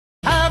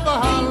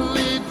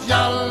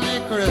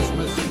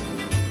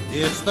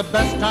It's the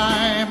best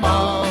time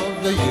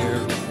of the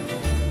year.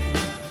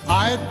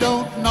 I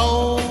don't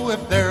know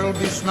if there'll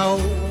be snow,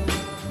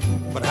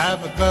 but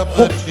have a cup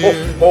of cheer.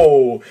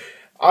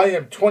 I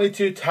am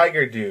 22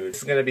 Tiger Dude. This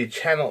is going to be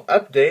channel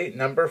update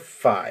number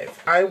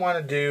 5. I want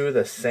to do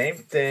the same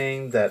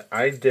thing that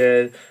I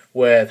did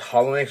with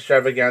Halloween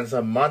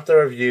Extravaganza month of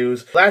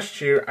reviews.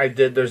 Last year I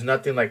did There's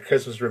Nothing Like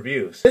Christmas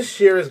reviews. This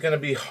year is going to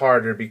be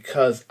harder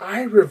because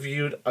I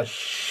reviewed a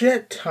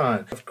shit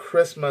ton of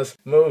Christmas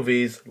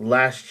movies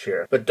last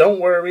year. But don't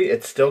worry,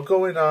 it's still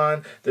going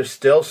on. There's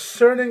still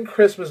certain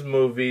Christmas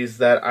movies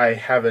that I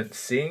haven't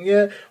seen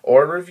yet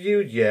or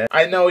reviewed yet.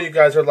 I know you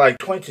guys are like,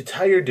 22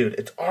 Tiger Dude,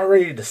 it's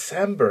already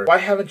December. Why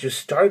haven't you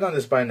started on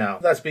this by now?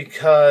 That's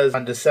because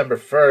on December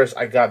 1st,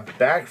 I got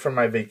back from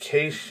my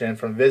vacation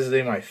from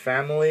visiting my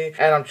family,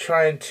 and I'm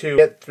trying to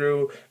get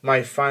through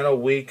my final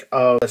week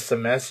of the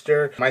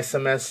semester. My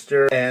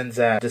semester ends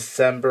at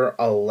December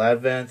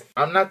 11th.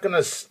 I'm not going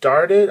to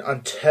start it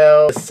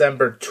until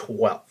December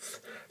 12th.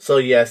 So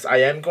yes, I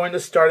am going to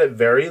start it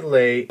very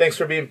late. Thanks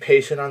for being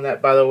patient on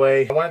that, by the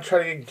way. I want to try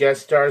to get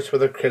guest stars for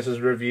the Christmas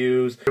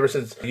reviews. Ever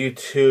since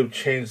YouTube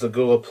changed the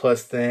Google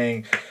Plus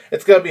thing,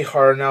 it's going to be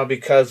hard now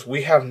because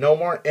we have no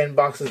more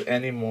inboxes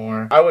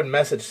anymore. I would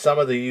message some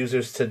of the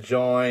users to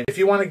join. If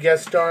you want to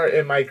guest star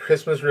in my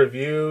Christmas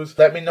reviews,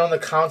 let me know in the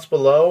comments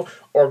below,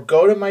 or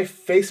go to my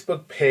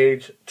Facebook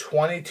page,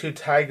 22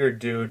 Tiger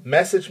Dude.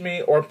 Message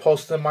me or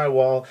post on my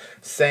wall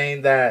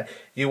saying that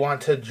you want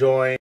to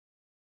join.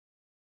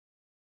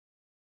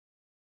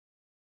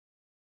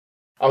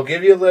 I'll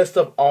give you a list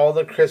of all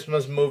the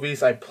Christmas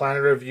movies I plan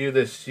to review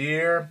this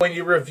year. When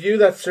you review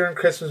that certain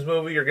Christmas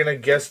movie you're going to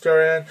guest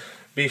star in,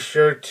 be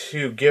sure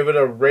to give it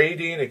a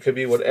rating. It could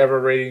be whatever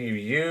rating you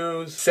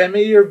use. Send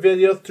me your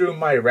video through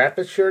my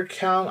RapidShare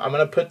account. I'm going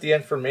to put the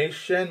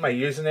information, my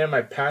username,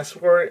 my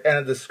password, in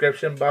the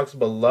description box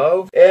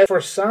below. If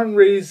for some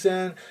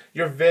reason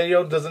your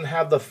video doesn't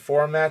have the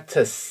format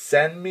to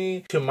send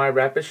me to my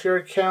RapidShare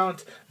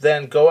account,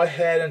 then go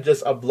ahead and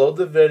just upload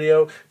the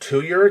video to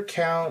your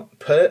account,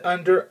 put it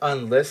under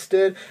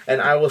Unlisted,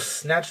 and I will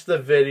snatch the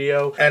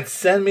video and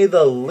send me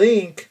the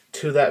link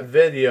to that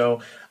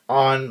video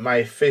on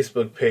my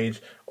Facebook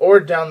page or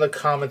down the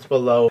comments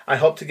below. I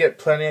hope to get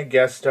plenty of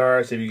guest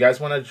stars. If you guys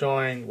want to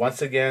join, once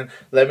again,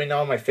 let me know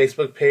on my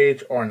Facebook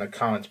page or in the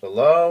comments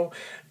below.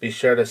 Be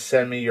sure to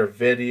send me your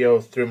video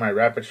through my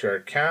RapidShare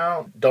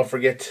account. Don't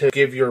forget to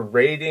give your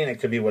rating. It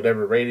could be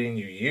whatever rating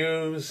you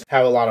use.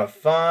 Have a lot of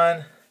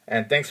fun.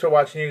 And thanks for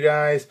watching, you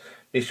guys.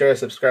 Be sure to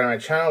subscribe to my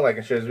channel, like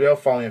and share this video,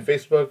 follow me on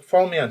Facebook,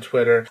 follow me on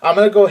Twitter. I'm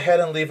going to go ahead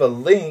and leave a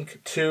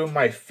link to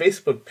my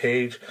Facebook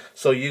page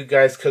so you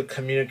guys could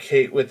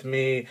communicate with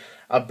me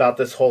about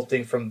this whole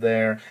thing from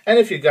there. And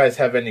if you guys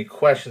have any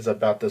questions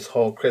about this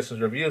whole Christmas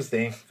reviews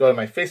thing, go to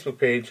my Facebook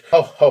page.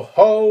 Ho ho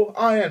ho,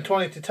 I am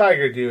 22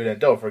 Tiger Dude, and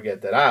don't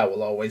forget that I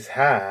will always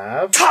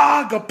have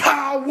Tiger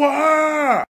Power!